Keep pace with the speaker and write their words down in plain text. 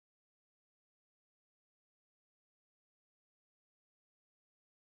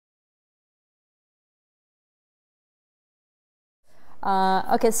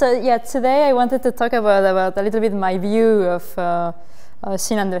Okay, so yeah, today I wanted to talk about a little bit my view of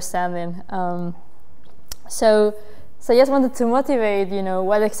scene understanding. So I just wanted to motivate,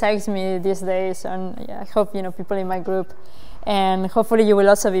 what excites me these days, and yeah, I hope, people in my group, and hopefully you will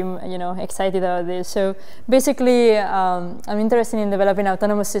also be, excited about this. So basically, I'm interested in developing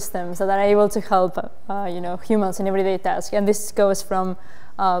autonomous systems that are able to help, humans in everyday tasks, and this goes from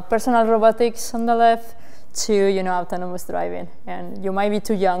personal robotics on the left to autonomous driving, and you might be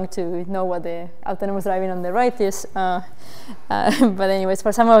too young to know what the autonomous driving on the right is, but anyways,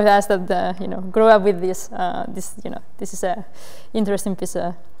 for some of us that grew up with this, this is a interesting piece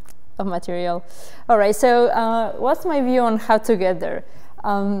of material. All right, so what's my view on how to get there?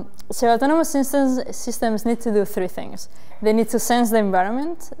 So autonomous systems need to do three things. They need to sense the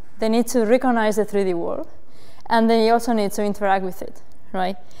environment, they need to recognize the 3D world, and they also need to interact with it,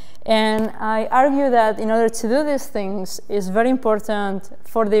 right? And I argue that in order to do these things is very important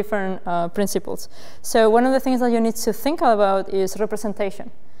for different principles. So one of the things that you need to think about is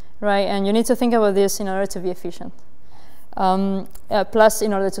representation, right? And you need to think about this in order to be efficient. Plus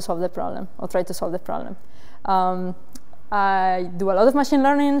in order to solve the problem, or try to solve the problem. I do a lot of machine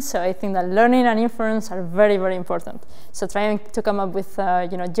learning, so I think that learning and inference are very, very important. So trying to come up with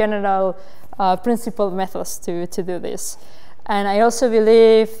general principle methods to do this. And I also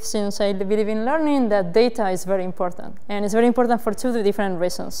believe, since I believe in learning, that data is very important. And it's very important for two different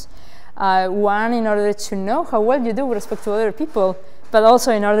reasons. One, in order to know how well you do with respect to other people, but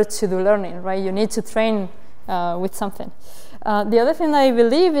also in order to do learning, right? You need to train with something. The other thing I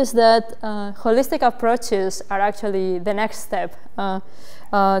believe is that holistic approaches are actually the next step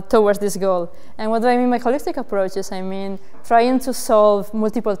towards this goal. And what do I mean by holistic approaches? I mean trying to solve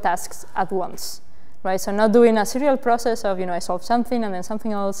multiple tasks at once. Right, so not doing a serial process of, I solve something and then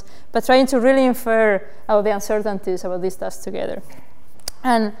something else, but trying to really infer about the uncertainties about these tasks together.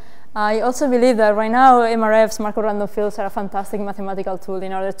 And I also believe that right now, MRFs, Markov random fields, are a fantastic mathematical tool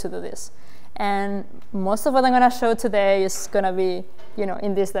in order to do this. And most of what I'm going to show today is going to be,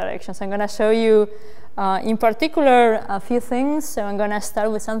 in this direction. So I'm going to show you, in particular, a few things. So I'm going to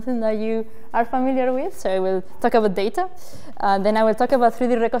start with something that you are familiar with. So I will talk about data. Then I will talk about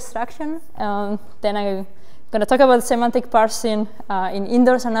 3D reconstruction. Then I'm going to talk about semantic parsing in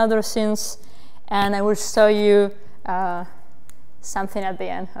indoors and outdoor scenes. And I will show you something at the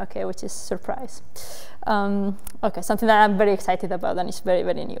end, okay, which is surprise. Okay, something that I'm very excited about and is very,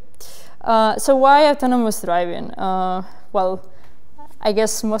 very new. So why autonomous driving? Well, I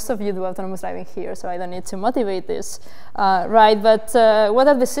guess most of you do autonomous driving here, so I don't need to motivate this, right? But what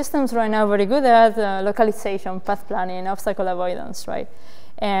are the systems right now very good at? Localization, path planning, obstacle avoidance, right?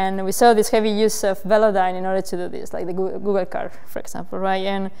 And we saw this heavy use of Velodyne in order to do this, like the Google car, for example, right?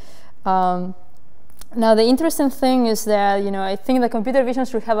 And now the interesting thing is that, I think that computer vision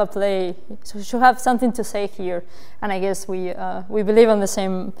should have a play, so should have something to say here. And I guess we believe on the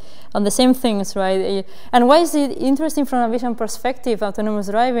same things, right? And why is it interesting from a vision perspective, autonomous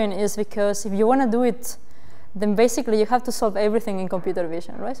driving, is because if you want to do it, then basically you have to solve everything in computer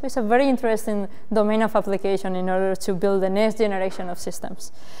vision, right? So it's a very interesting domain of application in order to build the next generation of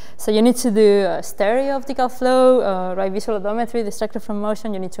systems. So you need to do stereo optical flow, right? Visual odometry, distracted from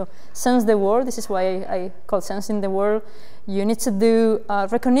motion. You need to sense the world. This is why I call sensing the world. You need to do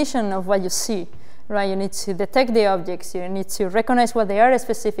recognition of what you see, right? You need to detect the objects. You need to recognize what they are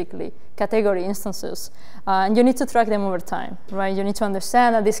specifically, category, instances. And you need to track them over time, right? You need to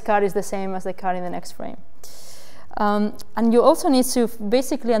understand that this car is the same as the car in the next frame. And you also need to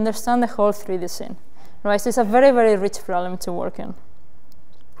basically understand the whole 3D scene, right? So it's a very, very rich problem to work in.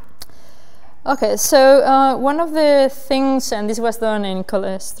 Okay, so one of the things, and this was done in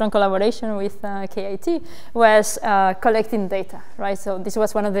strong collaboration with KIT, was collecting data, right? So this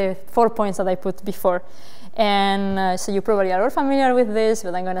was one of the 4 points that I put before. And so you probably are all familiar with this,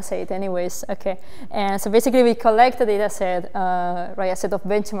 but I'm going to say it anyways. Okay, and so basically we collect a data set, right, a set of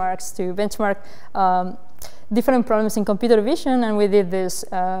benchmarks to benchmark different problems in computer vision, and we did this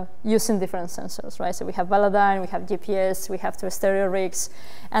using different sensors, right? So we have Velodyne, we have GPS, we have 2 stereo rigs,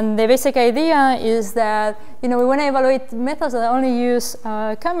 and the basic idea is that we want to evaluate methods that only use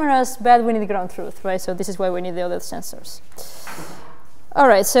cameras, but we need ground truth, right? So this is why we need the other sensors. All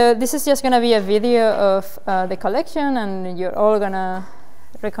right, so this is just going to be a video of the collection, and you're all going to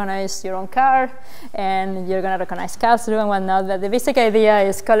recognize your own car, and you're going to recognize cars and whatnot. But the basic idea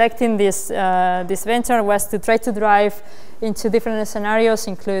is collecting this venture was to try to drive into different scenarios,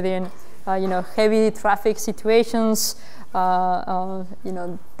 including heavy traffic situations,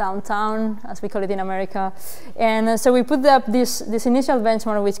 downtown, as we call it in America. And so we put up this initial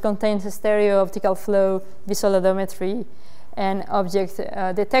benchmark, which contains stereo optical flow, visual odometry, and object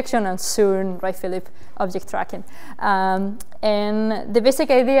detection, and soon, right, Philip, object tracking. And the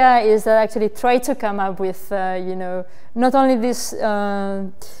basic idea is that actually try to come up with, you know, not only this sort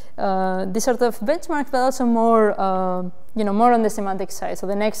of benchmark, but also more, you know, more on the semantic side. So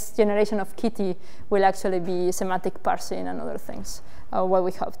the next generation of Kitty will actually be semantic parsing and other things, what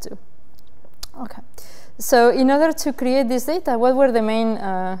we hope to. Okay. So in order to create this data, what were the main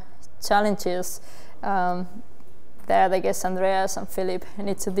challenges that I guess Andreas and Philip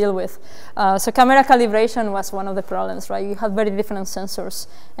need to deal with? So camera calibration was one of the problems, right? You have very different sensors,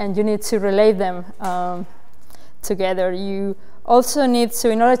 and you need to relate them together. You also need to,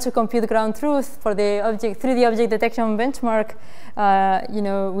 in order to compute ground truth for the 3D object detection benchmark, you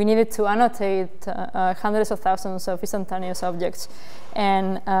know, we needed to annotate hundreds of thousands of instantaneous objects,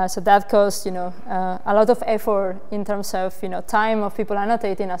 and so that caused, you know, a lot of effort in terms of, you know, time of people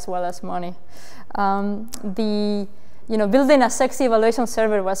annotating as well as money. You know, building a sexy evaluation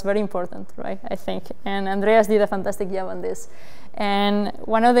server was very important, right? I think, and Andreas did a fantastic job on this. And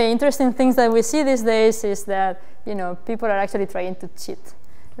one of the interesting things that we see these days is that, you know, people are actually trying to cheat,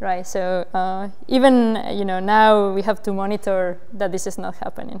 right? So even, you know, now we have to monitor that this is not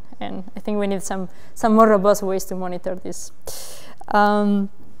happening, and I think we need some more robust ways to monitor this.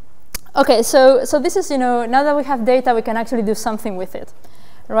 Okay, so this is, you know, now that we have data, we can actually do something with it,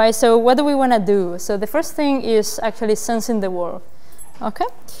 right? So what do we want to do? So the first thing is actually sensing the world, okay?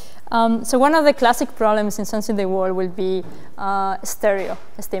 So one of the classic problems in sensing the world will be stereo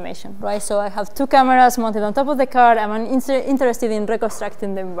estimation, right? So I have two cameras mounted on top of the car. I'm interested in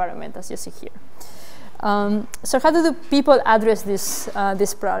reconstructing the environment, as you see here. So how do people address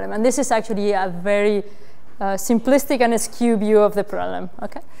this problem? And this is actually a very simplistic and skewed view of the problem,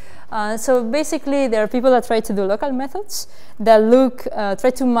 okay? So basically, there are people that try to do local methods that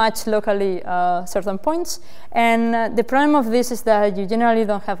try to match locally certain points. And the problem of this is that you generally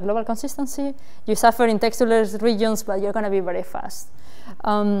don't have global consistency. You suffer in textureless regions, but you're going to be very fast.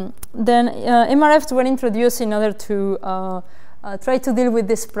 Then MRFs were introduced in order to try to deal with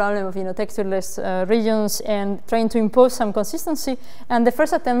this problem of, you know, textureless regions and trying to impose some consistency. And the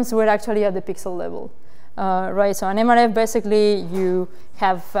first attempts were actually at the pixel level. Right, so an MRF, basically you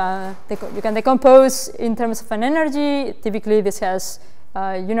have, you can decompose in terms of an energy. Typically this has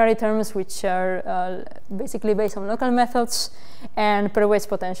unary terms which are basically based on local methods, and pairwise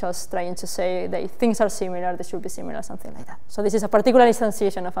potentials trying to say that if things are similar, they should be similar, something like that. So this is a particular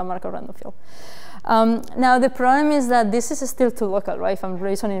instantiation of a Markov random field. Now the problem is that this is still too local, right? If I'm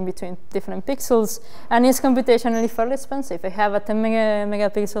reasoning between different pixels, and it's computationally fairly expensive. I have a 10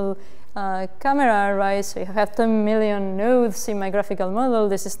 megapixel camera, right? So if I have 10 million nodes in my graphical model,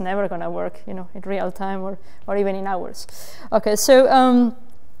 this is never going to work, you know, in real time or even in hours. Okay, so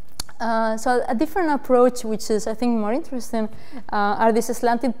so a different approach, which is, I think, more interesting, are these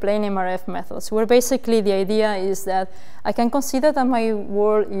slanted plane MRF methods, where basically the idea is that I can consider that my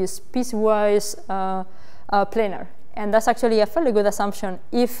world is piecewise planar. And that's actually a fairly good assumption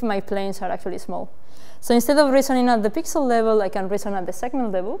if my planes are actually small. So instead of reasoning at the pixel level, I can reason at the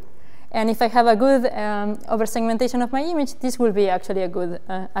segment level. And if I have a good over-segmentation of my image, this will be actually a good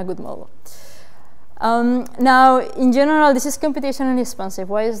model. Now, in general, this is computationally expensive.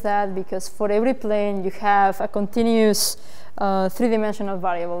 Why is that? Because for every plane, you have a continuous three-dimensional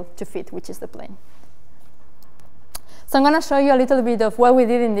variable to fit, which is the plane. So I'm going to show you a little bit of what we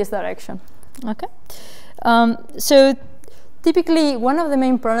did in this direction. Okay. So typically, one of the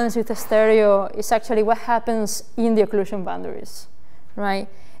main problems with the stereo is actually what happens in the occlusion boundaries, right?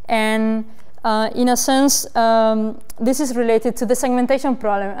 And in a sense, this is related to the segmentation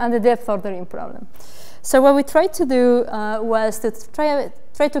problem and the depth ordering problem. So what we tried to do was to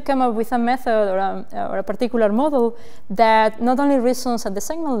try to come up with a method or a particular model that not only reasons at the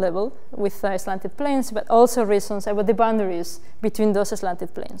segment level with slanted planes, but also reasons about the boundaries between those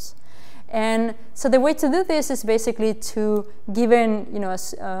slanted planes. And so the way to do this is basically to, given, you know,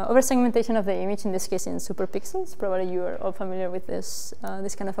 over-segmentation of the image, in this case in superpixels, probably you are all familiar with this,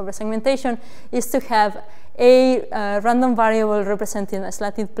 this kind of over-segmentation, is to have a random variable representing a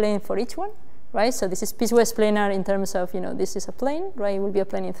slanted plane for each one, right? So this is piecewise planar in terms of, you know, this is a plane, right? It will be a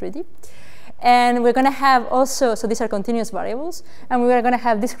plane in 3D. And we're going to have also, so these are continuous variables, and we are going to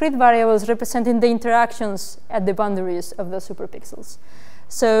have discrete variables representing the interactions at the boundaries of those superpixels.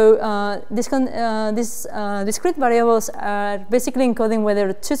 So these discrete variables are basically encoding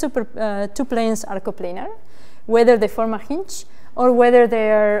whether two planes are coplanar, whether they form a hinge, or whether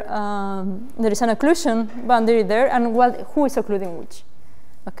they are, there is an occlusion boundary there, and who is occluding which.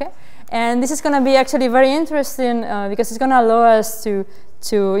 Okay, and this is going to be actually very interesting because it's going to allow us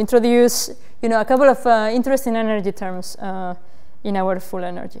to introduce, a couple of interesting energy terms in our full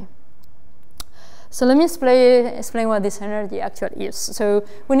energy. So let me explain what this energy actually is. So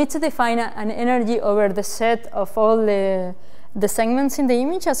we need to define an energy over the set of all the segments in the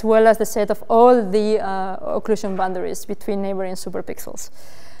image, as well as the set of all the occlusion boundaries between neighboring superpixels.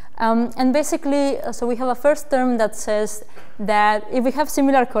 And basically, so we have a first term that says that if we have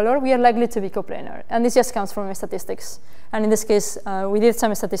similar color, we are likely to be coplanar. And this just comes from statistics. And in this case, we did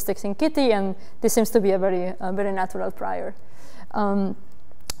some statistics in Kitty, and this seems to be a very natural prior.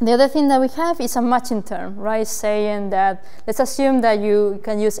 The other thing that we have is a matching term, right? Saying that, let's assume that you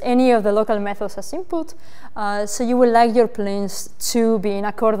can use any of the local methods as input. So you would like your planes to be in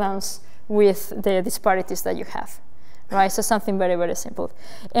accordance with the disparities that you have, right? So something very, very simple.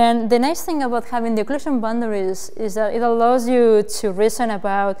 And the nice thing about having the occlusion boundaries is that it allows you to reason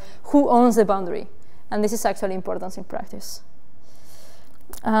about who owns the boundary. And this is actually important in practice.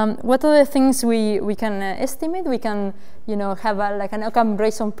 What are the things we can estimate? We can, have like an Occam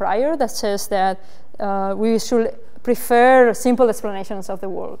Rayson prior that says that we should prefer simple explanations of the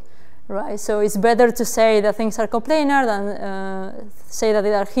world, right? So it's better to say that things are coplanar than say that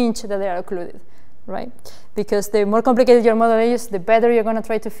they are hinged, that they are occluded, right? Because the more complicated your model is, the better you're going to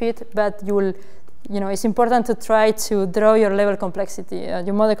try to fit, but you will, it's important to try to draw your level complexity,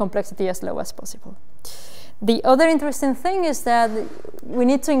 your model complexity as low as possible. The other interesting thing is that we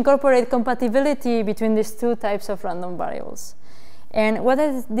need to incorporate compatibility between these two types of random variables. And what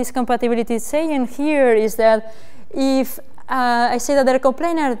is this compatibility saying here is that if I say that they're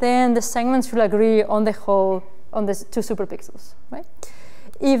coplanar, then the segments will agree on the whole, on the two superpixels, right?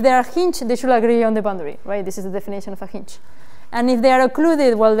 If they are hinged, they should agree on the boundary, right? This is the definition of a hinge. And if they are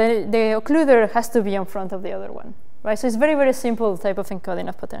occluded, well, the occluder has to be in front of the other one, right? So it's very, very simple type of encoding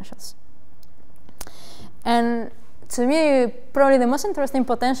of potentials. And to me, probably the most interesting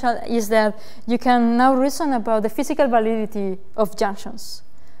potential is that you can now reason about the physical validity of junctions,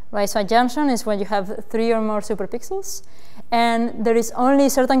 right? So a junction is when you have 3 or more superpixels, and there is only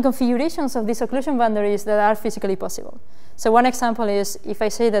certain configurations of these occlusion boundaries that are physically possible. So one example is if I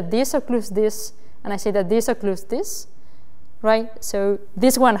say that this occludes this, and I say that this occludes this, right? So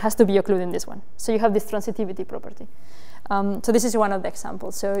this one has to be occluding this one. So you have this transitivity property. So this is one of the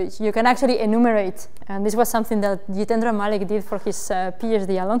examples. So you can actually enumerate, and this was something that Jitendra Malik did for his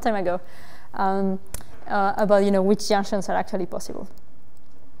PhD a long time ago, about which junctions are actually possible.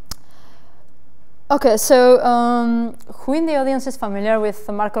 Okay, so who in the audience is familiar with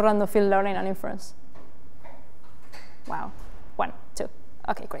Markov random field learning and inference? Wow, 1, 2.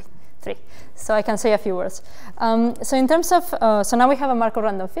 Okay, great. 3. So I can say a few words. So in terms of, so now we have a Markov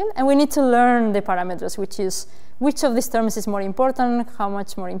random field, and we need to learn the parameters, which is which of these terms is more important, how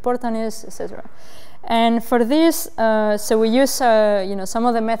much more important is, etc. And for this, so we use some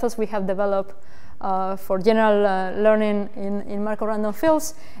of the methods we have developed for general learning in Markov random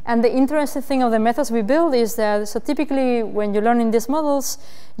fields. And the interesting thing of the methods we build is that, so typically when you learn in these models,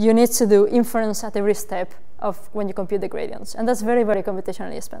 you need to do inference at every step of when you compute the gradients. And that's very, very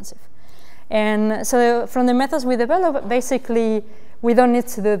computationally expensive. And so from the methods we develop, basically, we don't need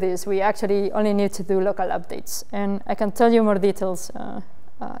to do this. We actually only need to do local updates. And I can tell you more details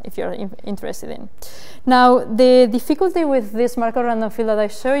if you're interested in. Now, the difficulty with this Markov random field that I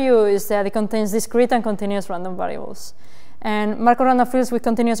show you is that it contains discrete and continuous random variables. And Markov random fields with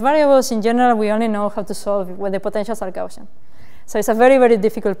continuous variables, in general, we only know how to solve when the potentials are Gaussian. So it's a very, very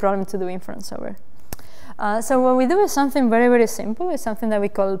difficult problem to do inference over. So what we do is something very, very simple. It's something that we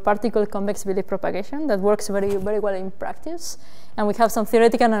call particle convex Billy propagation that works very, very well in practice. And we have some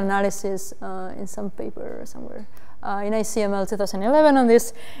theoretical analysis in some paper somewhere in ICML 2011 on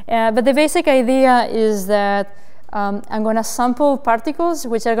this. But the basic idea is that I'm going to sample particles,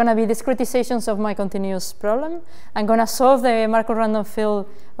 which are going to be discretizations of my continuous problem. I'm going to solve the Markov random field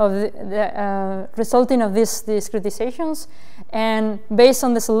of the resulting of these discretizations. And based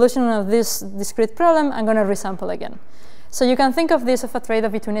on the solution of this discrete problem, I'm going to resample again. So you can think of this as a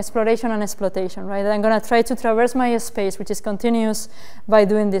trade-off between exploration and exploitation, right? I'm going to try to traverse my space, which is continuous, by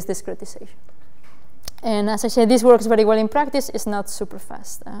doing this discretization. And as I said, this works very well in practice. It's not super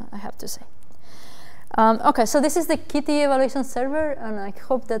fast, I have to say. Okay, so this is the Kitty evaluation server, and I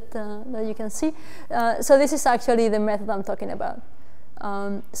hope that, that you can see. So this is actually the method I'm talking about.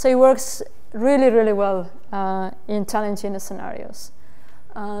 So it works really, really well in challenging scenarios.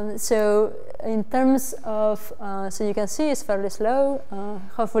 So in terms of, so you can see it's fairly slow.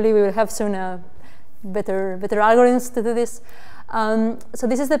 Hopefully we will have soon better algorithms to do this. So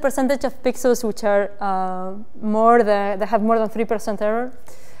this is the percentage of pixels which are that have more than 3% error.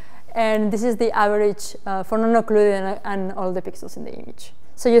 And this is the average for non-occluded and all the pixels in the image.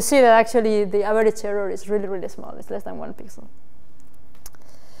 So you see that actually the average error is really, really small. It's less than 1 pixel.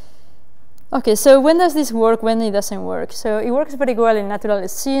 Okay, so when does this work, when it doesn't work? So it works very well in natural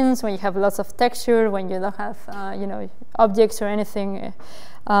scenes, when you have lots of texture, when you don't have objects or anything.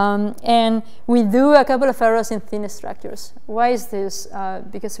 And we do a couple of errors in thin structures. Why is this?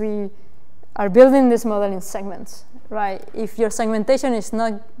 Because we are building this model in segments, right? If your segmentation is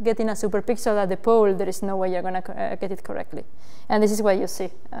not getting a superpixel at the pole, there is no way you're going to get it correctly. And this is what you see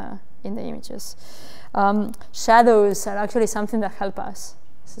in the images. Shadows are actually something that help us.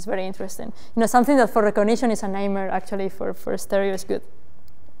 This is very interesting. Something that for recognition is a nightmare, actually for stereo is good.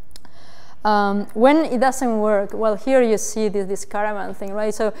 When it doesn't work, well, here you see this caravan thing,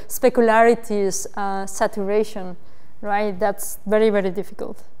 right? So specularities, saturation, right? That's very, very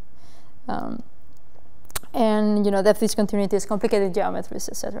difficult. And depth discontinuities, complicated geometries,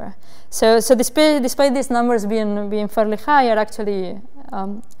 etc. So despite these numbers being fairly high, are actually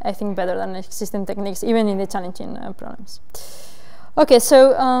I think better than existing techniques, even in the challenging problems. Okay,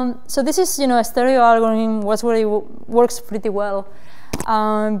 so this is a stereo algorithm works pretty well,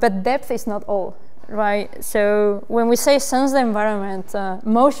 but depth is not all, right? So when we say sense the environment,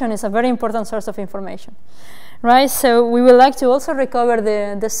 motion is a very important source of information, right? So we would like to also recover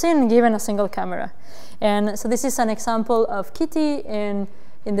the scene given a single camera, and so this is an example of Kitty, and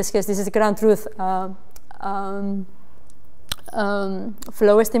in this case, this is ground truth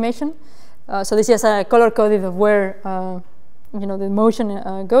flow estimation. So this is a color coded of where the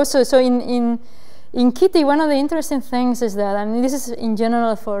motion goes. So in Kitty, one of the interesting things is that, and this is in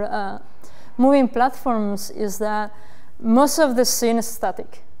general for moving platforms, is that most of the scene is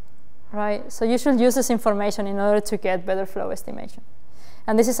static, right? So you should use this information in order to get better flow estimation.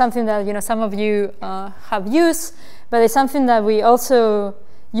 And this is something that some of you have used, but it's something that we also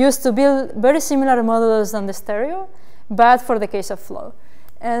use to build very similar models than the stereo, but for the case of flow.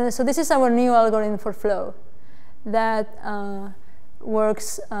 And so this is our new algorithm for flow that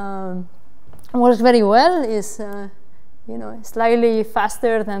works very well. Is slightly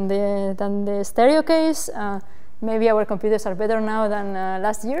faster than the stereo case. Maybe our computers are better now than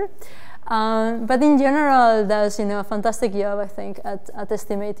last year, but in general, does a fantastic job, I think, at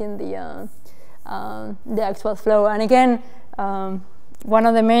estimating the actual flow. And again, one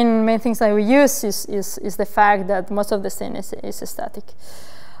of the main things that we use is the fact that most of the scene is static.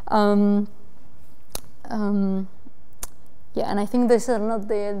 Yeah, and I think these are not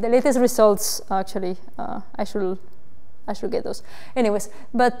the latest results. Actually, I should get those. Anyways,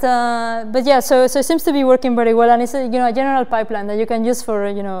 but yeah, so it seems to be working very well, and it's a general pipeline that you can use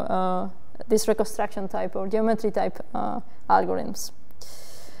for this reconstruction type or geometry type algorithms.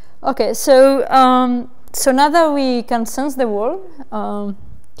 Okay, so now that we can sense the world,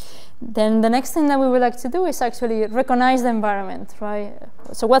 then the next thing that we would like to do is actually recognize the environment, right?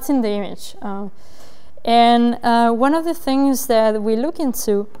 So what's in the image? And one of the things that we look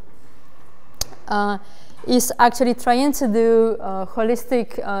into is actually trying to do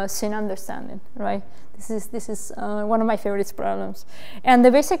holistic scene understanding, right? This is one of my favorite problems. And the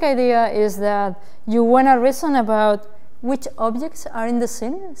basic idea is that you want to reason about which objects are in the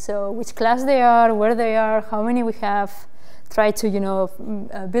scene, so which class they are, where they are, how many we have. Try to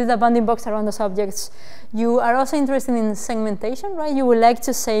build a bounding box around those objects. You are also interested in segmentation, right? You would like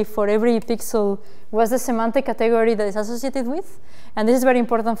to say for every pixel what's the semantic category that is associated with, and this is very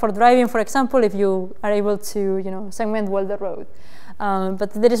important for driving, for example, if you are able to segment well the road.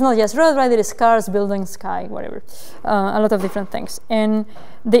 But there is not just road, right? There is cars, buildings, sky, whatever, a lot of different things. And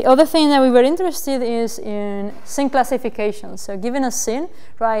the other thing that we were interested is in scene classification. So given a scene,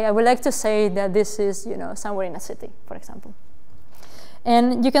 right, I would like to say that this is somewhere in a city, for example.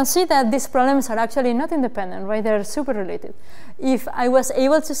 And you can see that these problems are actually not independent, right? They're super related. If I was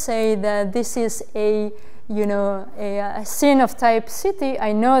able to say that this is a scene of type city,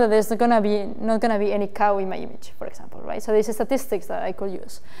 I know that there's not gonna be any cow in my image, for example, right? So these are statistics that I could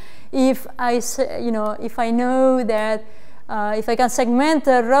use. If I say, if I know that if I can segment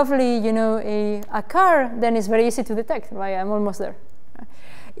roughly, a car, then it's very easy to detect, right? I'm almost there.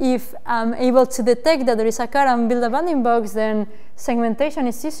 If I'm able to detect that there is a car and build a bounding box, then segmentation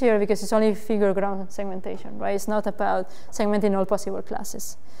is easier because it's only figure ground segmentation, right? It's not about segmenting all possible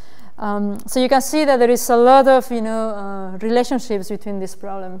classes. So you can see that there is a lot of relationships between these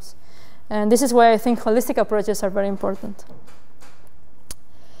problems, and this is why I think holistic approaches are very important.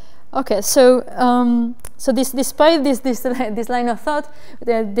 Okay, so despite this line of thought,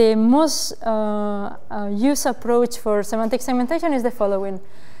 the most used approach for semantic segmentation is the following.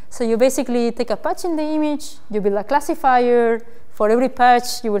 So you basically take a patch in the image, you build a classifier, for every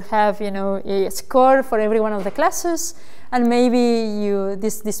patch, you will have, you know, a score for every one of the classes, and maybe you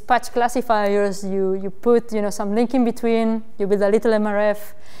these patch classifiers, you put, you know, some link in between. You build a little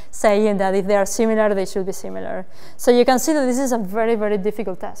MRF saying that if they are similar, they should be similar. So you can see that this is a very, very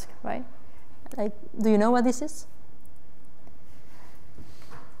difficult task, right? Like, do you know what this is?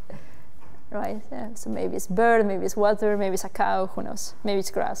 Right, yeah. So maybe it's bird, maybe it's water, maybe it's a cow, who knows? Maybe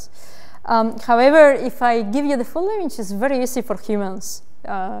it's grass. However, if I give you the full image, it's very easy for humans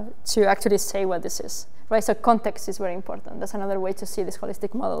to actually say what this is, right? So context is very important. That's another way to see these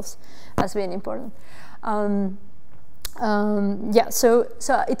holistic models as being important. Yeah, so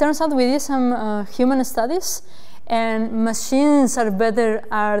it turns out we did some human studies, and machines are better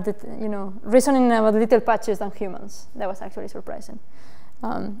at, you know, reasoning about little patches than humans. That was actually surprising.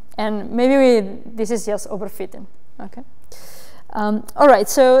 And maybe this is just overfitting, okay? All right,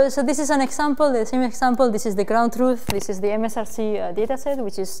 so this is an example, the same example. This is the ground truth. This is the MSRC dataset,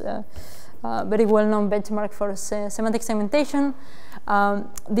 which is a very well-known benchmark for semantic segmentation.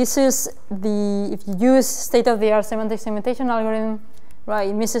 This is if you use state-of-the-art semantic segmentation algorithm, right,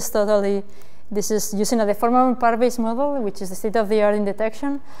 it misses totally. This is using a deformable part-based model, which is the state-of-the-art in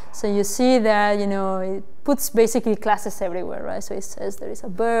detection. So you see that, you know, it puts basically classes everywhere, right? So it says there is a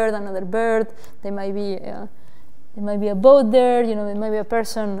bird, another bird. There might be a boat there, you know, there might be a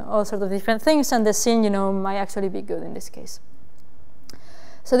person, all sorts of different things, and the scene, you know, might actually be good in this case.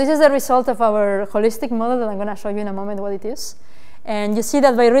 So this is the result of our holistic model that I'm going to show you in a moment what it is. And you see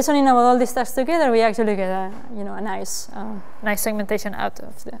that by reasoning about all these tasks together, we actually get a, you know, a nice segmentation out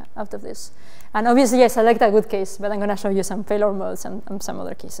of this. And obviously, I select a good case, but I'm going to show you some failure modes and some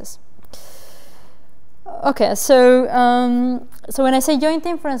other cases. Okay, so when I say joint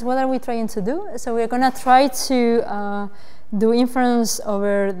inference, what are we trying to do? So we're going to try to do inference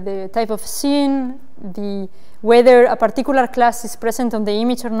over the type of scene, whether a particular class is present on the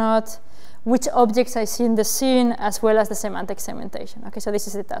image or not, which objects I see in the scene, as well as the semantic segmentation. Okay, so this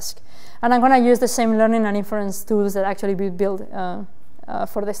is the task. And I'm going to use the same learning and inference tools that actually we built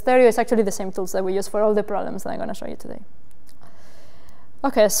for the stereo. It's actually the same tools that we use for all the problems that I'm going to show you today.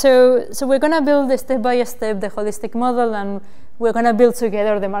 Okay, so we're going to build step by step the holistic model, and we're going to build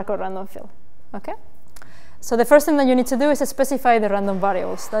together the Markov random field. Okay? So the first thing that you need to do is specify the random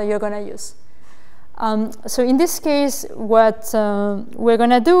variables that you're going to use. So in this case, what we're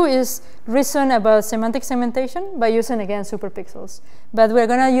going to do is reason about semantic segmentation by using, again, superpixels. But we're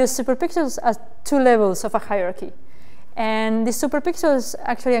going to use superpixels as 2 levels of a hierarchy. And these superpixels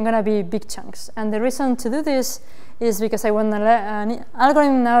actually are going to be big chunks. And the reason to do this is because I want an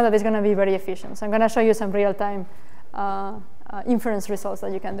algorithm now that is going to be very efficient. So I'm going to show you some real-time inference results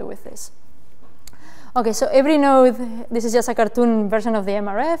that you can do with this. Okay, so every node, this is just a cartoon version of the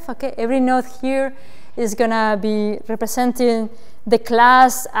MRF. Okay, every node here is going to be representing the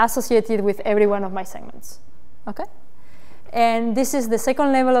class associated with every one of my segments. Okay, and this is the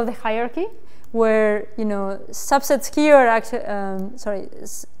second level of the hierarchy, where, you know, subsets here are actually,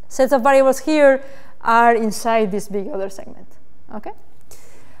 sets of variables here are inside this big other segment. Okay,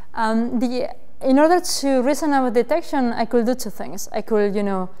 in order to reason about detection, I could do 2 things. I could, you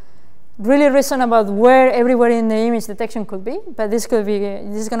know, really reason about where everywhere in the image detection could be, but this is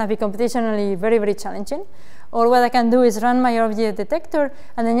going to be computationally very, very challenging. Or what I can do is run my object detector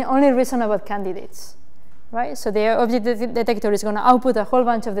and then only reason about candidates, right? So the object detector is going to output a whole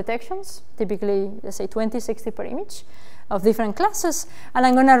bunch of detections, typically, let's say 20, 60 per image, of different classes, and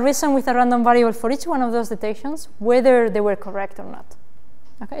I'm going to reason with a random variable for each one of those detections, whether they were correct or not.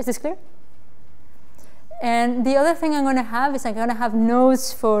 Okay, is this clear? And the other thing I'm going to have is I'm going to have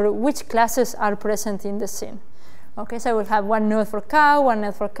nodes for which classes are present in the scene. Okay, so I will have 1 node for cow, 1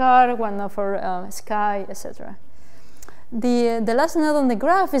 node for car, 1 node for sky, etc. The last node on the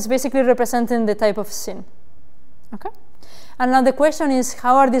graph is basically representing the type of scene. Okay, and now the question is,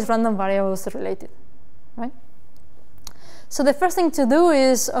 how are these random variables related, right? So the first thing to do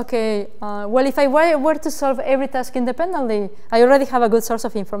is, okay, well, if I were to solve every task independently, I already have a good source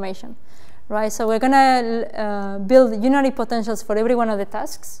of information. Right, so we're going to build unary potentials for every one of the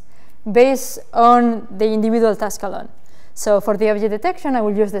tasks based on the individual task alone. So for the object detection, I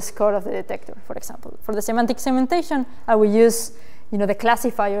will use the score of the detector, for example. For the semantic segmentation, I will use, you know, the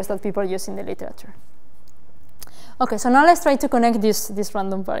classifiers that people use in the literature. Okay, so now let's try to connect these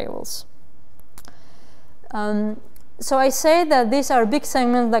random variables. So I say that these are big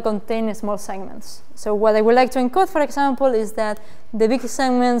segments that contain small segments. So what I would like to encode, for example, is that the big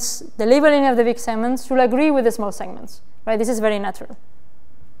segments, the labeling of the big segments should agree with the small segments, right? This is very natural.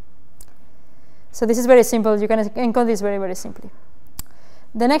 So this is very simple. You can encode this very, very simply.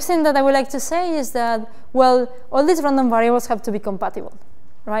 The next thing that I would like to say is that, well, all these random variables have to be compatible,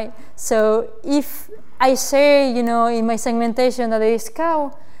 right? So if I say, you know, in my segmentation that there is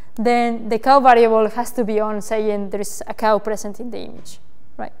cow, then the cow variable has to be on saying there is a cow present in the image,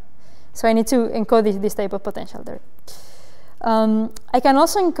 right? So I need to encode this type of potential there. I can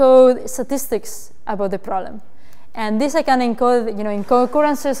also encode statistics about the problem. And this I can encode, you know, in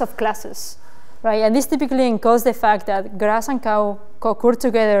co-occurrences of classes, right? And this typically encodes the fact that grass and cow co-occur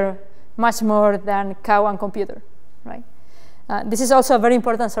together much more than cow and computer, right? This is also a very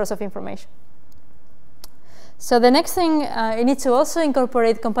important source of information. So the next thing, I need to also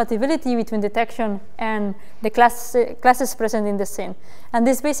incorporate compatibility between detection and the classes present in the scene. And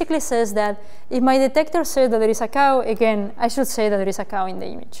this basically says that if my detector says that there is a cow, again, I should say that there is a cow in the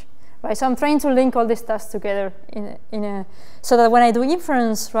image. Right? So I'm trying to link all these tasks together so that when I do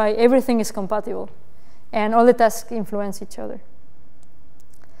inference, right, everything is compatible and all the tasks influence each other.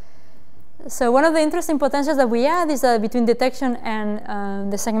 So one of the interesting potentials that we add is that between detection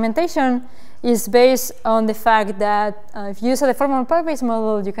and the segmentation is based on the fact that if you use a deformable part-based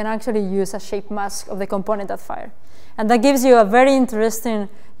model, you can actually use a shape mask of the component at fire. And that gives you a very interesting,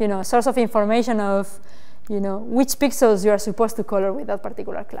 you know, source of information of, you know, which pixels you are supposed to color with that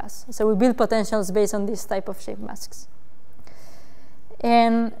particular class. So we build potentials based on this type of shape masks.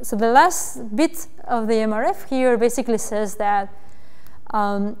 And so the last bit of the MRF here basically says that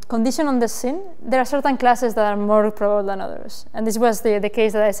condition on the scene, there are certain classes that are more probable than others. And this was the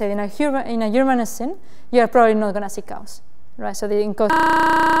case that I said in a human scene, you are probably not going to see cows. Right? So the encode.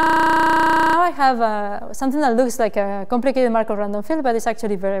 Now I have something that looks like a complicated Markov random field, but it's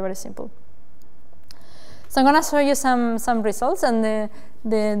actually very, very simple. So I'm going to show you some results, and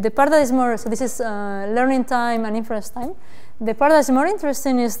the part that is more, so this is learning time and inference time. The part that's more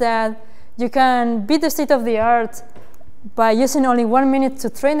interesting is that you can beat the state of the art by using only 1 minute to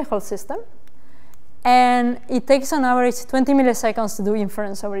train the whole system, and it takes on average 20 milliseconds to do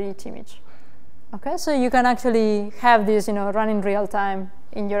inference over each image. Okay, so you can actually have this, you know, run in real time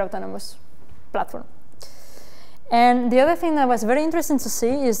in your autonomous platform. And the other thing that was very interesting to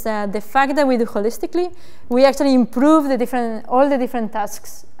see is that the fact that we do holistically, we actually improve all the different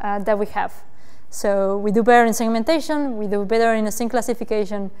tasks that we have. So we do better in segmentation, we do better in scene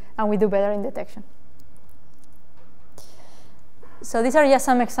classification, and we do better in detection. So these are just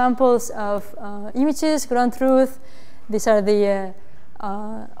some examples of images, ground truth. These are the,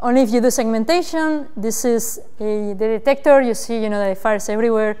 only if you do segmentation. This is the detector. You see, you know, that it fires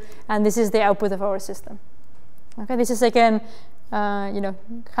everywhere. And this is the output of our system. Okay, this is again, you know,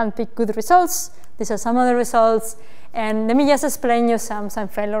 handpicked good results. These are some other results. And let me just explain you some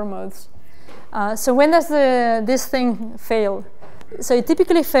failure modes. So when does this thing fail? So it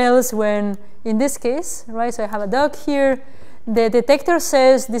typically fails when, in this case, right, so I have a dog here. The detector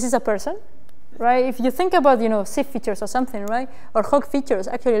says this is a person, right? If you think about, you know, SIF features or something, right? Or hog features,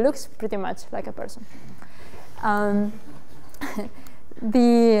 actually looks pretty much like a person. So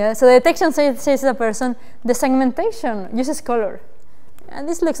the detection says it's a person. The segmentation uses color. And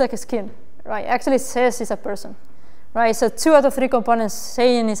this looks like a skin, right? Actually says it's a person, right? So 2 out of 3 components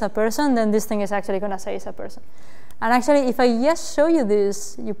saying it's a person, then this thing is actually going to say it's a person. And actually, if I just show you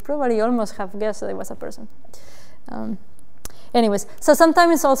this, you probably almost have guessed that it was a person. Anyways, so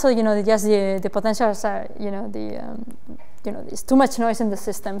sometimes also, you know, just the potentials are, you know, there's too much noise in the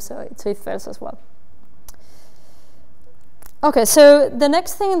system, so it fails as well. Okay, so the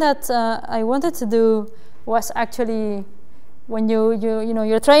next thing that I wanted to do was actually when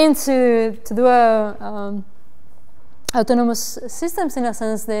you're trying to do autonomous systems in a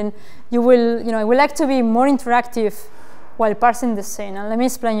sense, then I would like to be more interactive while parsing the scene, and let me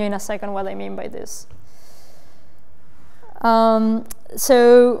explain you in a second what I mean by this. So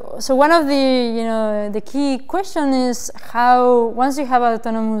one of the key question is how, once you have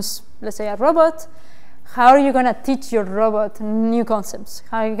autonomous, let's say a robot, how are you going to teach your robot new concepts?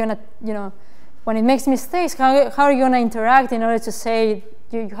 How are you going to, you know, when it makes mistakes, how are you going to interact in order to say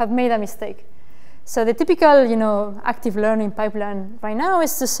you have made a mistake? So the typical, you know, active learning pipeline right now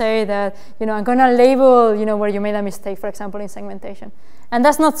is to say that, you know, I'm going to label, you know, where you made a mistake, for example, in segmentation. And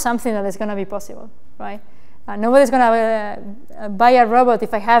that's not something that is going to be possible, right? Nobody's going to buy a robot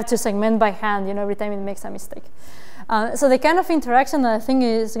if I have to segment by hand, you know, every time it makes a mistake. So the kind of interaction that I think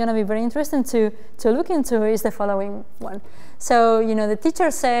is going to be very interesting to look into is the following one. So, you know, the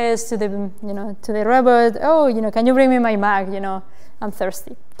teacher says to the robot, oh, you know, can you bring me my mug? You know, I'm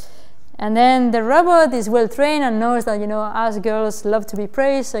thirsty. And then the robot is well trained and knows that, you know, us girls love to be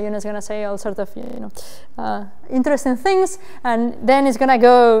praised. So, you know, it's going to say all sorts of, you know, interesting things. And then it's going to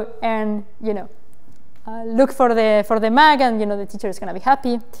go and, you know, look for the mag, and the teacher is going to be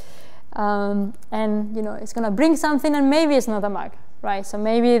happy. And it's going to bring something, and maybe it's not a mag, right? So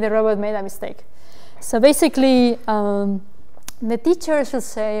maybe the robot made a mistake. So basically, the teacher should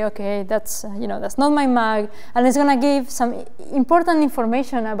say, okay, that's not my mag, and it's going to give some important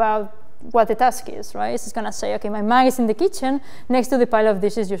information about what the task is, right? It's going to say, okay, my mag is in the kitchen next to the pile of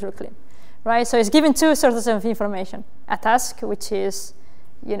dishes you should clean, right? So it's giving two sources of information: a task, which is,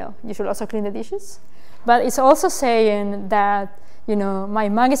 you should also clean the dishes, but it's also saying that, my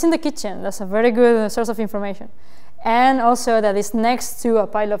mag is in the kitchen. That's a very good source of information. And also that it's next to a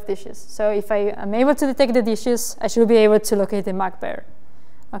pile of dishes. So if I am able to detect the dishes, I should be able to locate the mag pair.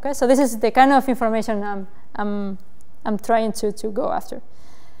 Okay, so this is the kind of information I'm trying to go after.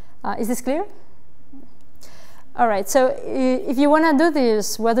 Is this clear? All right, so if you want to do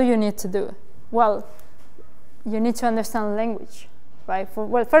this, what do you need to do? Well, you need to understand language. Right?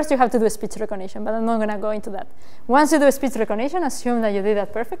 Well, first you have to do speech recognition, but I'm not going to go into that. Once you do speech recognition, assume that you did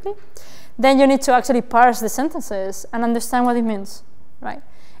that perfectly. Then you need to actually parse the sentences and understand what it means, right?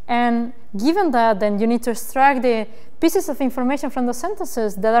 And given that, then you need to extract the pieces of information from those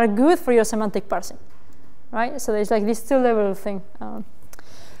sentences that are good for your semantic parsing, right? So there's like this two-level thing. So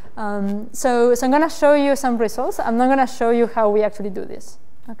I'm going to show you some results. I'm not going to show you how we actually do this,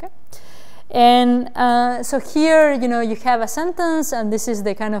 okay? And so here, you have a sentence, and this is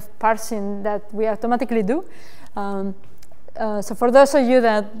the kind of parsing that we automatically do. So for those of you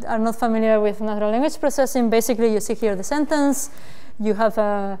that are not familiar with natural language processing, basically you see here the sentence. You have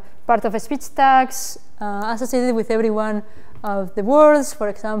a part of a speech tags associated with every one of the words. For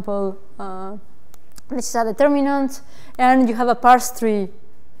example, this is a determinant, and you have a parse tree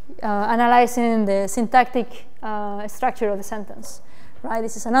analyzing the syntactic structure of the sentence. Right,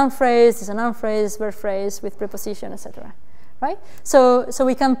 this is a noun phrase, this is a noun phrase, verb phrase with preposition, etc. Right, so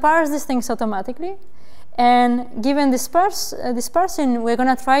we can parse these things automatically, and given this parsing, we're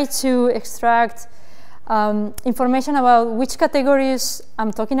going to try to extract information about which categories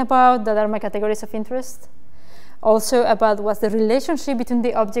I'm talking about that are my categories of interest, also about what's the relationship between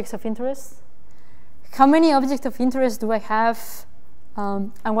the objects of interest, how many objects of interest do I have,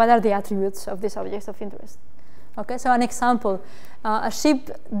 and what are the attributes of these objects of interest. Okay, so an example, a sheep,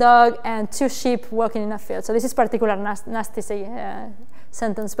 dog, and two sheep walking in a field. So this is particular nasty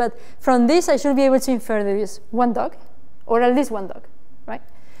sentence, but from this I should be able to infer there is one dog, or at least one dog, right?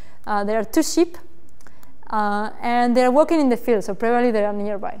 There are two sheep, and they're walking in the field, so probably they are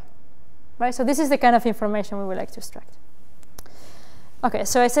nearby, right? So this is the kind of information we would like to extract. Okay,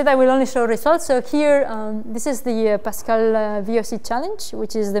 so I said I will only show results. So here, this is the Pascal VOC challenge,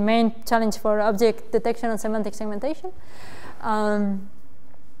 which is the main challenge for object detection and semantic segmentation.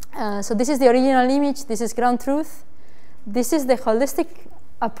 So this is the original image. This is ground truth. This is the holistic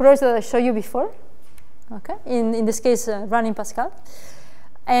approach that I showed you before. Okay, in this case, running Pascal.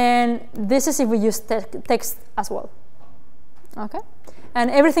 And this is if we use text as well. Okay, and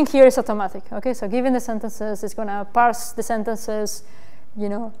everything here is automatic. Okay, so given the sentences, it's going to parse the sentences,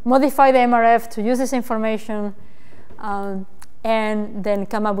 modify the MRF to use this information, and then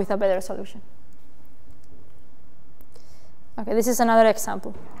come up with a better solution. Okay, this is another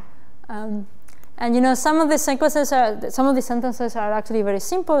example. And some of the sentences are actually very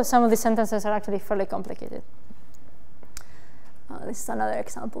simple. Some of the sentences are actually fairly complicated. This is another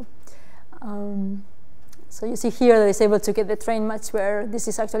example. So you see here that it's able to get the train much where this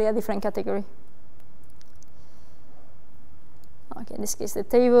is actually a different category. Okay, in this case, the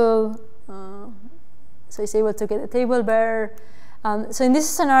table. So it's able to get the table bear. So in this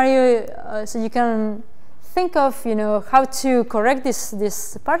scenario, so you can think of how to correct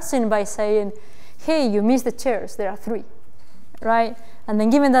this parsing by saying, hey, you missed the chairs. There are 3, right? And then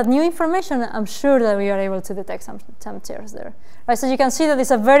given that new information, I'm sure that we are able to detect some chairs there. Right? So you can see that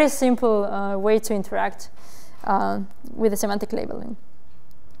it's a very simple way to interact with the semantic labeling.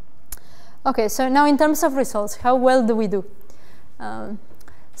 Okay, so now in terms of results, how well do we do?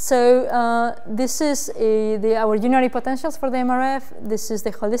 This is our unary potentials for the MRF. This is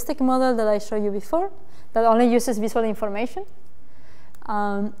the holistic model that I showed you before that only uses visual information.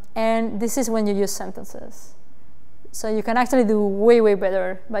 And this is when you use sentences. So you can actually do way, way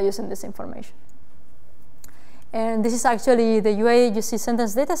better by using this information. And this is actually the UA-UC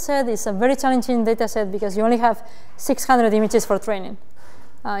sentence dataset. It's a very challenging dataset because you only have 600 images for training.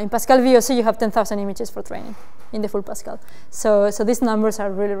 In Pascal VOC, you have 10,000 images for training in the full Pascal. So these numbers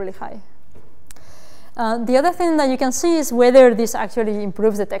are really, really high. The other thing that you can see is whether this actually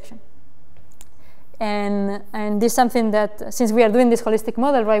improves detection. And this is something that, since we are doing this holistic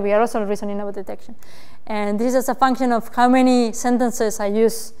model, right, we are also reasoning about detection. And this is as a function of how many sentences I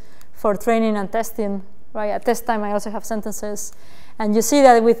use for training and testing, right? At test time, I also have sentences. And you see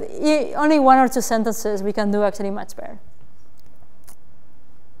that with only 1 or 2 sentences, we can do actually much better.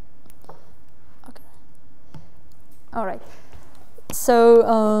 Okay. All right.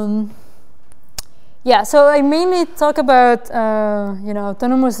 So, yeah, so I mainly talk about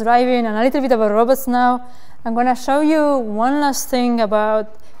autonomous driving and a little bit about robots now. I'm going to show you one last thing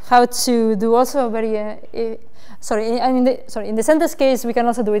about how to do also very, in the sentence case, we can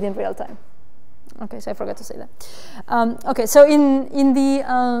also do it in real time. Okay, so I forgot to say that. Okay, so in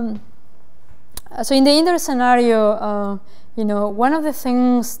the inverse scenario, one of the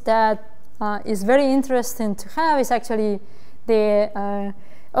things that is very interesting to have is actually the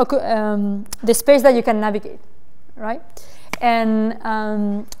space that you can navigate, right? And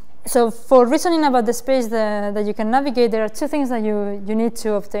so for reasoning about the space that you can navigate, there are 2 things that you need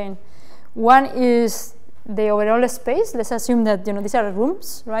to obtain. One is the overall space. Let's assume that these are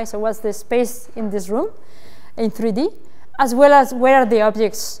rooms, right? So what's the space in this room in 3D, as well as where are the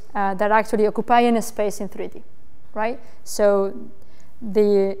objects that are actually occupying a space in 3D, right? So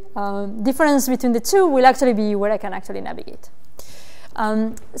the difference between the 2 will actually be where I can actually navigate.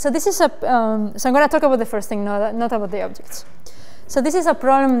 So this is so I'm going to talk about the first thing, not about the objects. So this is a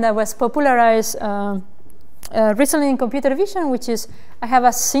problem that was popularized recently in computer vision, which is I have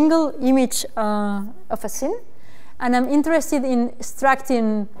a single image of a scene, and I'm interested in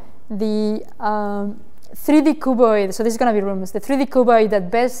extracting the 3D cuboid. So this is going to be rooms, the 3D cuboid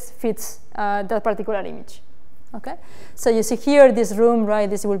that best fits that particular image. Okay. So you see here this room, right?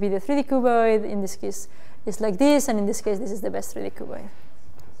 This will be the 3D cuboid. In this case, it's like this, and in this case, this is the best 3D cuboid.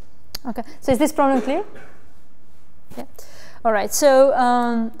 Okay. So is this problem clear? Yeah. All right, so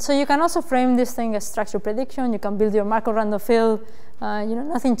so you can also frame this thing as structure prediction. You can build your Markov random field.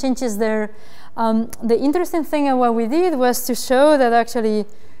 Nothing changes there. The interesting thing of what we did was to show that actually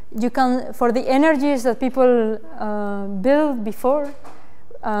you can, for the energies that people built before,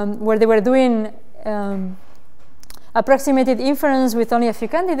 where they were doing approximated inference with only a few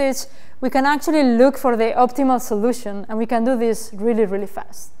candidates, we can actually look for the optimal solution, and we can do this really, really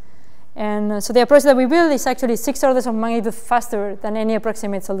fast. And so the approach that we build is actually 6 orders of magnitude faster than any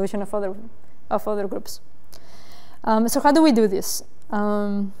approximate solution of other groups. So how do we do this?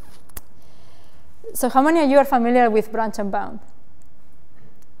 So how many of you are familiar with branch and bound?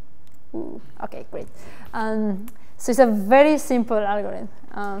 Ooh, okay, great. So it's a very simple algorithm.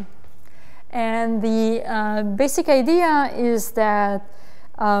 And the basic idea is that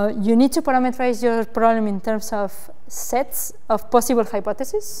you need to parameterize your problem in terms of sets of possible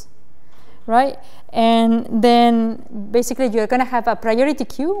hypotheses, right? And then basically you're going to have a priority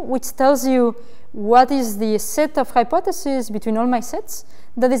queue, which tells you what is the set of hypotheses between all my sets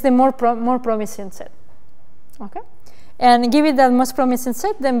that is the more promising set. Okay? And give it that most promising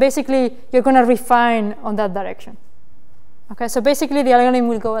set, then basically you're going to refine on that direction. Okay, so basically the algorithm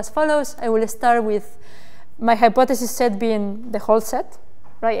will go as follows. I will start with my hypothesis set being the whole set,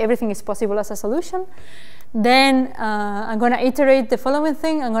 right? Everything is possible as a solution. Then I'm going to iterate the following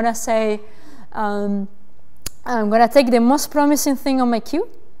thing. I'm going to say, I'm going to take the most promising thing on my queue.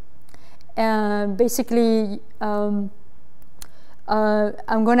 Basically, I'm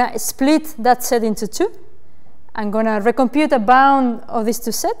going to split that set into 2. I'm going to recompute a bound of these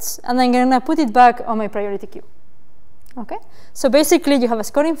 2 sets, and I'm going to put it back on my priority queue. Okay? So basically, you have a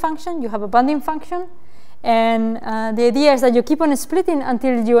scoring function, you have a bounding function, and the idea is that you keep on splitting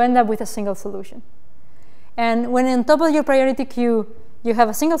until you end up with a single solution. And when on top of your priority queue, you have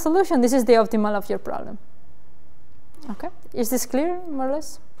a single solution, this is the optimal of your problem. Okay? Is this clear, more or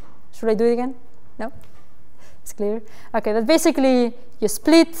less? Should I do it again? No? It's clear? Okay, that basically you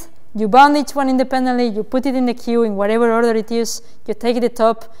split, you bound each one independently, you put it in the queue in whatever order it is, you take the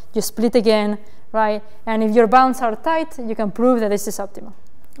top, you split again, right? And if your bounds are tight, you can prove that this is optimal.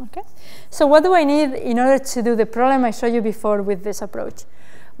 Okay? So what do I need in order to do the problem I showed you before with this approach?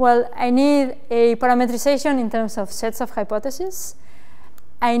 Well, I need a parameterization in terms of sets of hypotheses.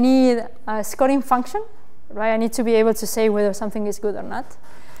 I need a scoring function, right? I need to be able to say whether something is good or not.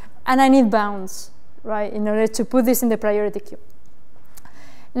 And I need bounds, right, in order to put this in the priority queue.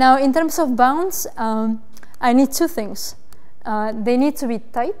 Now, in terms of bounds, I need 2 things. They need to be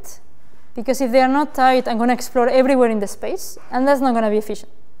tight, because if they are not tight, I'm going to explore everywhere in the space, and that's not going to be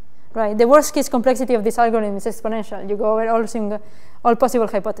efficient, right? The worst case complexity of this algorithm is exponential. You go over all possible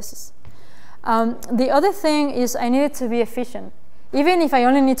hypotheses. The other thing is I need it to be efficient. Even if I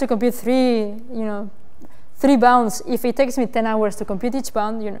only need to compute 3 bounds, if it takes me 10 hours to compute each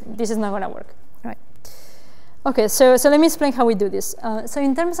bound, this is not going to work, right? Okay, so let me explain how we do this. So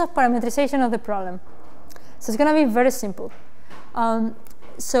in terms of parameterization of the problem, so it's going to be very simple.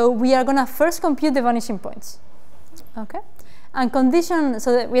 so we are going to first compute the vanishing points. Okay? And condition,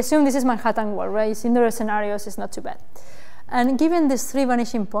 so that we assume this is Manhattan world, right? It's indoor scenarios, it's not too bad. And given these 3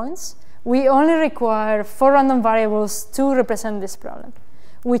 vanishing points, we only require 4 random variables to represent this problem,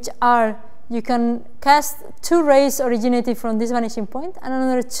 which are, you can cast 2 rays originating from this vanishing point and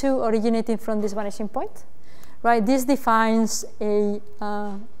another 2 originating from this vanishing point, right? This defines a,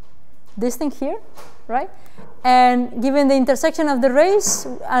 this thing here, right? And given the intersection of the rays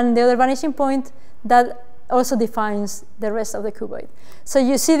and the other vanishing point, that also defines the rest of the cuboid. So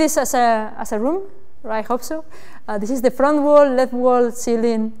you see this as a room, right? I hope so. This is the front wall, left wall,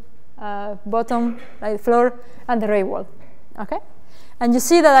 ceiling, bottom, right, floor, and the ray wall. Okay? And you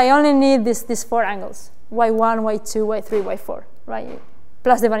see that I only need these 4 angles, y1, y2, y3, y4, right?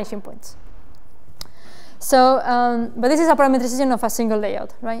 Plus the vanishing points. So, but this is a parameterization of a single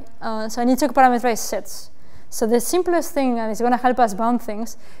layout, right? So I need to parameterize sets. So the simplest thing, and it's going to help us bound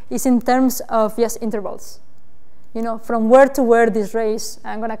things, is in terms of just intervals. You know, from where to where these rays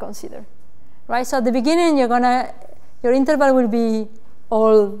I'm going to consider, right? So at the beginning, your interval will be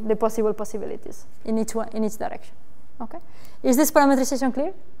all the possible possibilities in each direction. Okay? Is this parameterization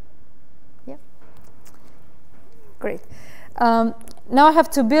clear? Yeah. Great. Now I have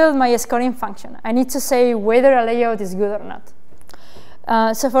to build my scoring function. I need to say whether a layout is good or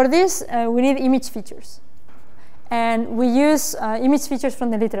not. So for this, we need image features. And we use image features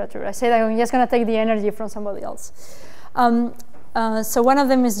from the literature. I say that I'm just going to take the energy from somebody else. So one of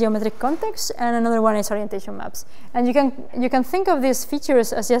them is geometric context, and another one is orientation maps. And you can think of these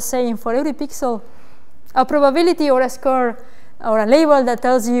features as just saying for every pixel, a probability or a score or a label that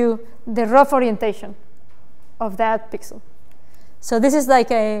tells you the rough orientation of that pixel. So this is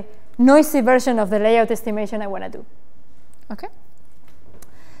like a noisy version of the layout estimation I want to do. Okay?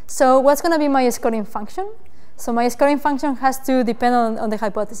 So what's going to be my scoring function? So my scoring function has to depend on the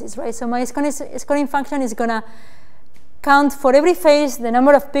hypothesis, right? So my scoring function is going to count for every phase the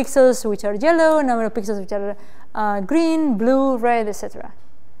number of pixels which are yellow, number of pixels which are green, blue, red, etc.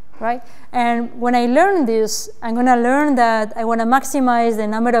 Right? And when I learn this, I'm going to learn that I want to maximize the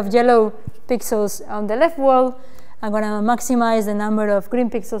number of yellow pixels on the left wall. I'm going to maximize the number of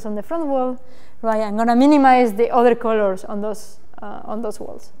green pixels on the front wall. Right? I'm going to minimize the other colors on those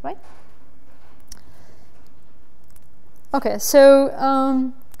walls. Right? Okay, so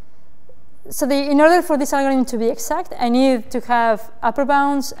in order for this algorithm to be exact, I need to have upper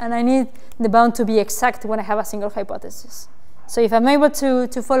bounds, and I need the bound to be exact when I have a single hypothesis. So if I'm able to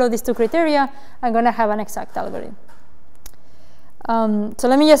follow these 2 criteria, I'm going to have an exact algorithm. So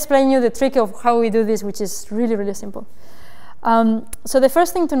let me just explain you the trick of how we do this, which is really, really simple. So the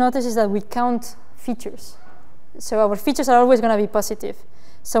first thing to notice is that we count features. So our features are always going to be positive.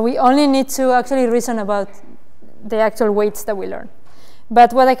 So we only need to actually reason about the actual weights that we learn.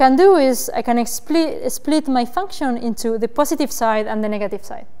 But what I can do is I can split my function into the positive side and the negative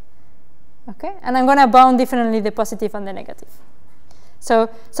side. Okay? And I'm going to bound differently the positive and the negative. So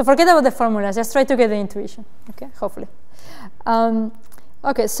forget about the formulas. Just try to get the intuition. Okay? Hopefully.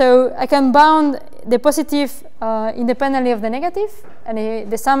 Okay, so I can bound the positive independently of the negative, and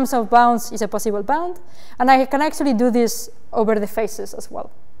the sums of bounds is a possible bound. And I can actually do this over the faces as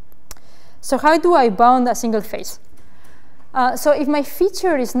well. So how do I bound a single face? So if my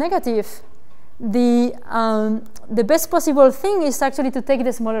feature is negative, the best possible thing is actually to take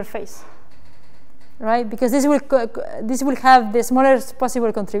the smaller face, right? Because this will have the smallest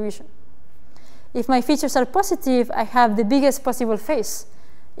possible contribution. If my features are positive, I have the biggest possible face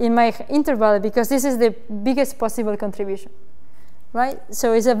in my interval because this is the biggest possible contribution, right?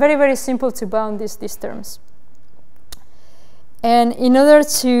 So it's a very, very simple to bound these terms. And in order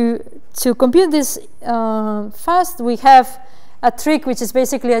to compute this fast, we have a trick which is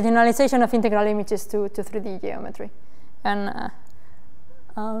basically a generalization of integral images to 3D geometry. And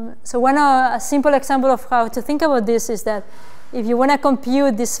so a simple example of how to think about this is that if you want to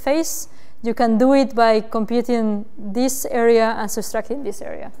compute this face, you can do it by computing this area and subtracting this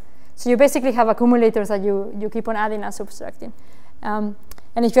area. So you basically have accumulators that you keep on adding and subtracting. And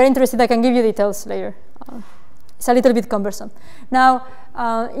if you're interested, I can give you details later. It's a little bit cumbersome. Now,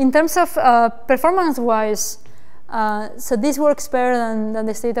 in terms of performance-wise, so this works better than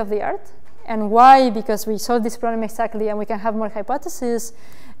the state of the art. And why? Because we solved this problem exactly and we can have more hypotheses.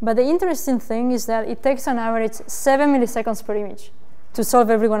 But the interesting thing is that it takes on average 7 milliseconds per image to solve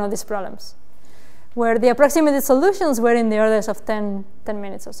every one of these problems, where the approximated solutions were in the orders of 10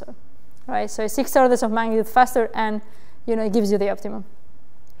 minutes or so. Right? So it's 6 orders of magnitude faster, and it gives you the optimum.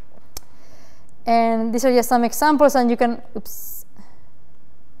 And these are just some examples, and you can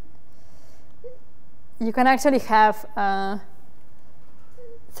actually have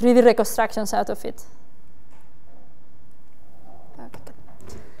 3D reconstructions out of it.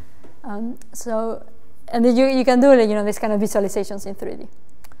 And then you can do this kind of visualizations in 3D.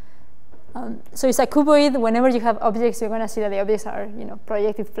 So it's a cuboid. Whenever you have objects, you're going to see that the objects are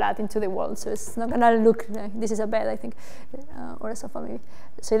projected flat into the wall. So it's not going to look like this is a bed, I think, or a sofa maybe.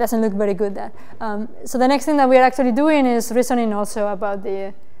 So it doesn't look very good there. So the next thing that we are actually doing is reasoning also about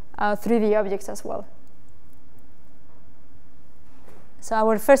the 3D objects as well. So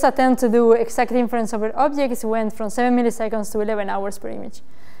our first attempt to do exact inference over objects went from 7 milliseconds to 11 hours per image.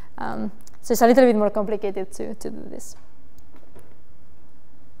 So it's a little bit more complicated to do this.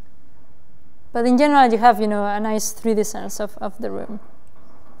 But in general, you have a nice 3D sense of the room.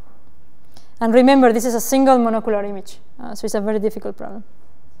 And remember, this is a single monocular image, so it's a very difficult problem.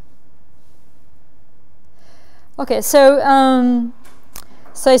 Okay, so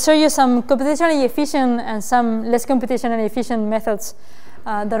I show you some computationally efficient and some less computationally efficient methods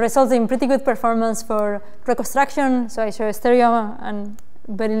that result in pretty good performance for reconstruction. So I show stereo and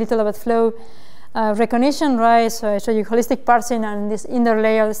very little about flow. Recognition, right? So I show you holistic parsing and this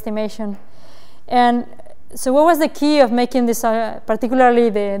interlayer estimation. And so what was the key of making this, particularly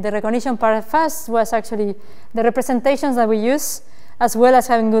the recognition part fast, was actually the representations that we use, as well as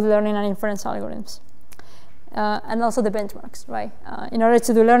having good learning and inference algorithms. And also the benchmarks, right, in order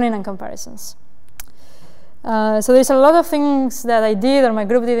to do learning and comparisons. So there's a lot of things that I did or my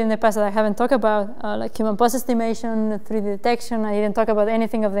group did in the past that I haven't talked about, like human pose estimation, 3D detection. I didn't talk about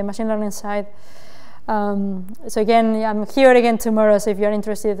anything of the machine learning side. So again, I'm here again tomorrow, so if you're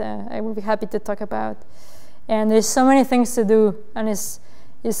interested, I will be happy to talk about. And there's so many things to do, and there's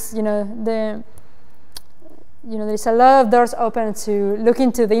a lot of doors open to look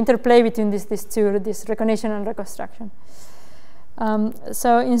into the interplay between these two, this recognition and reconstruction.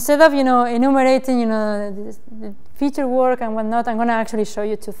 So instead of enumerating the feature work and whatnot, I'm going to actually show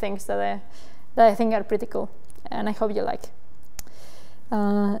you two things that I think are pretty cool, and I hope you like.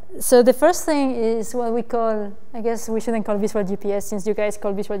 So the first thing is what we call, I guess we shouldn't call visual GPS since you guys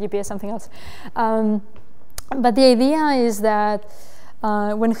call visual GPS something else. But the idea is that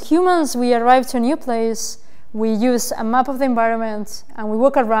when humans, we arrive to a new place, we use a map of the environment and we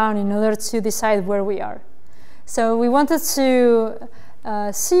walk around in order to decide where we are. So we wanted to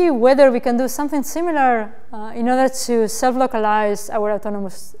see whether we can do something similar in order to self-localize our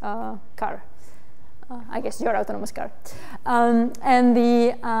autonomous car. I guess your autonomous car. And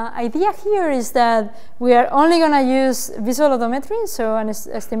the idea here is that we are only going to use visual odometry, so an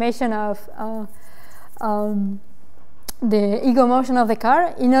estimation of the ego motion of the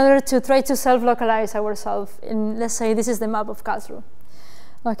car, in order to try to self-localize ourselves in, let's say, this is the map of Karlsruhe.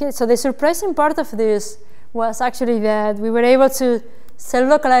 Okay, so the surprising part of this was actually that we were able to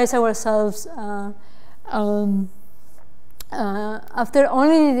self-localize ourselves after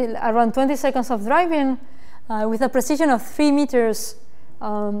only around 20 seconds of driving, with a precision of 3 meters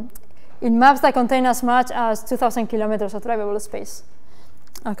in maps that contain as much as 2,000 kilometers of drivable space.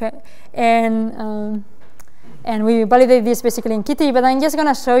 Okay, and we validate this basically in Kitty, but I'm just going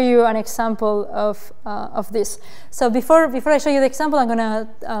to show you an example of this. So before I show you the example, I'm going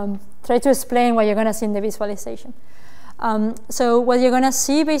to try to explain what you're going to see in the visualization. So what you're going to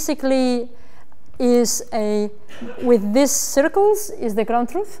see basically is with these circles is the ground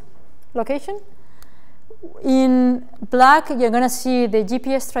truth location. In black, you're going to see the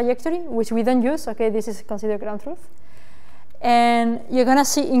GPS trajectory, which we don't use. Okay, this is considered ground truth. And you're going to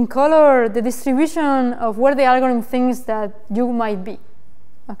see in color the distribution of where the algorithm thinks that you might be.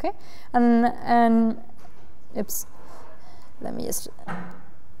 Okay, and oops, let me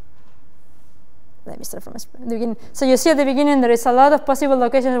start from the beginning. So you see at the beginning there is a lot of possible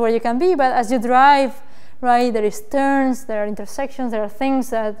locations where you can be, but as you drive, right, there is turns, there are intersections, there are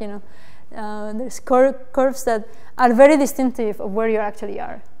things that there's curves that are very distinctive of where you actually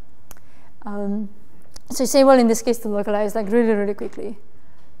are. So it's able in this case to localize like really, really quickly.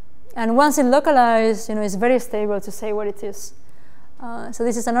 And once it localized, it's very stable to say where it is. So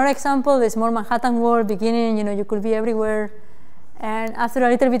this is another example. There's more Manhattan world beginning. You could be everywhere. And after a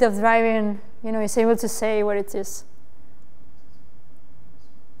little bit of driving, it's able to say where it is.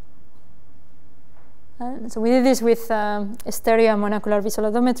 And so we did this with stereo and monocular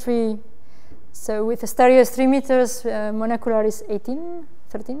visual odometry. So with stereo is 3 meters, monocular is 18,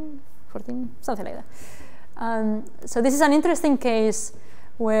 13, 14, something like that. So this is an interesting case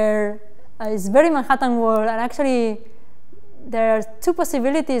where it's very Manhattan world, and actually there are two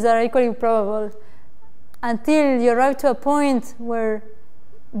possibilities that are equally probable until you arrive to a point where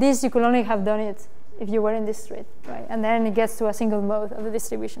this you could only have done it if you were in this street, right? And then it gets to a single mode of the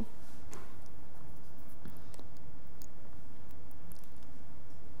distribution.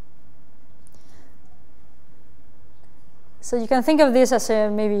 So you can think of this as a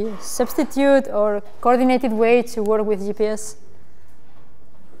maybe substitute or coordinated way to work with GPS.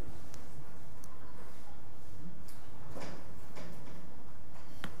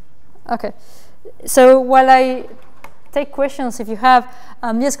 Okay, so while I take questions, if you have,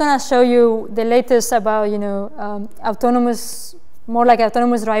 I'm just going to show you the latest about, autonomous, more like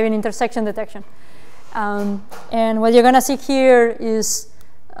autonomous driving intersection detection. And what you're going to see here is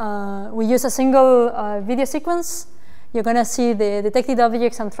we use a single video sequence. You're going to see the detected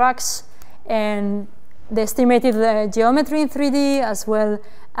objects and tracks and the estimated geometry in 3D, as well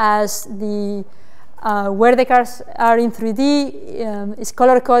as the where the cars are in 3D is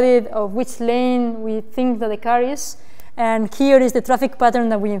color-coded of which lane we think that the car is. And here is the traffic pattern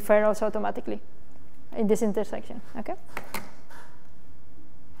that we infer also automatically in this intersection. Okay.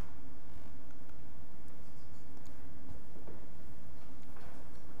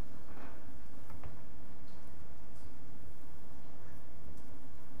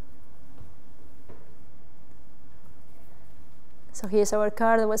 So here's our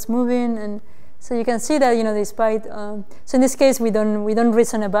car that was moving, and so you can see that despite so in this case we don't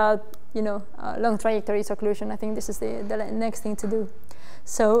reason about long trajectories occlusion. I think this is the next thing to do.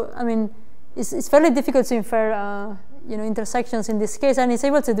 So I mean it's fairly difficult to infer intersections in this case, and it's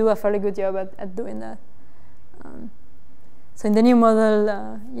able to do a fairly good job at doing that. So in the new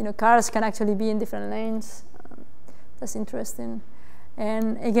model, cars can actually be in different lanes. That's interesting.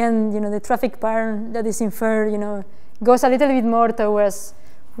 And again, the traffic pattern that is inferred, goes a little bit more towards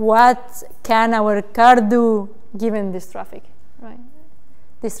what can our car do given this traffic, right?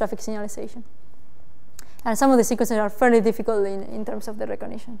 This traffic signalization. And some of the sequences are fairly difficult in terms of the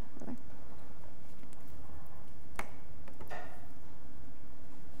recognition. Right?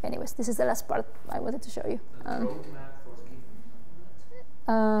 Anyways, this is the last part I wanted to show you.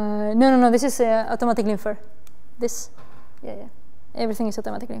 No, this is automatically infer. This, yeah. Everything is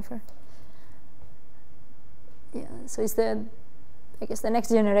automatically infer. Yeah, so it's I guess the next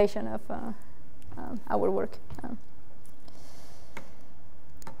generation of our work.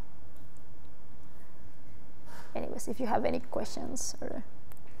 Anyways, if you have any questions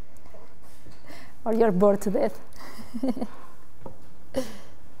or you're bored to death.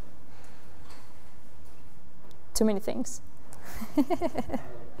 Too many things. Is this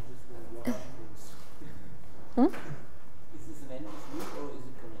an end this week, or is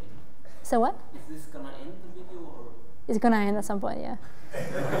it going to end? So what? Is this going to end the video, or? It's going to end at some point, yeah.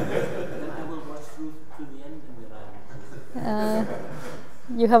 Then I will watch through to the end, and then I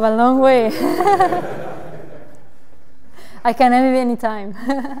will. You have a long way. I can end it any time.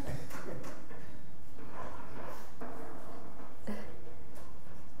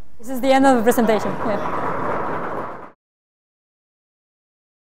 This is the end of the presentation. Yeah.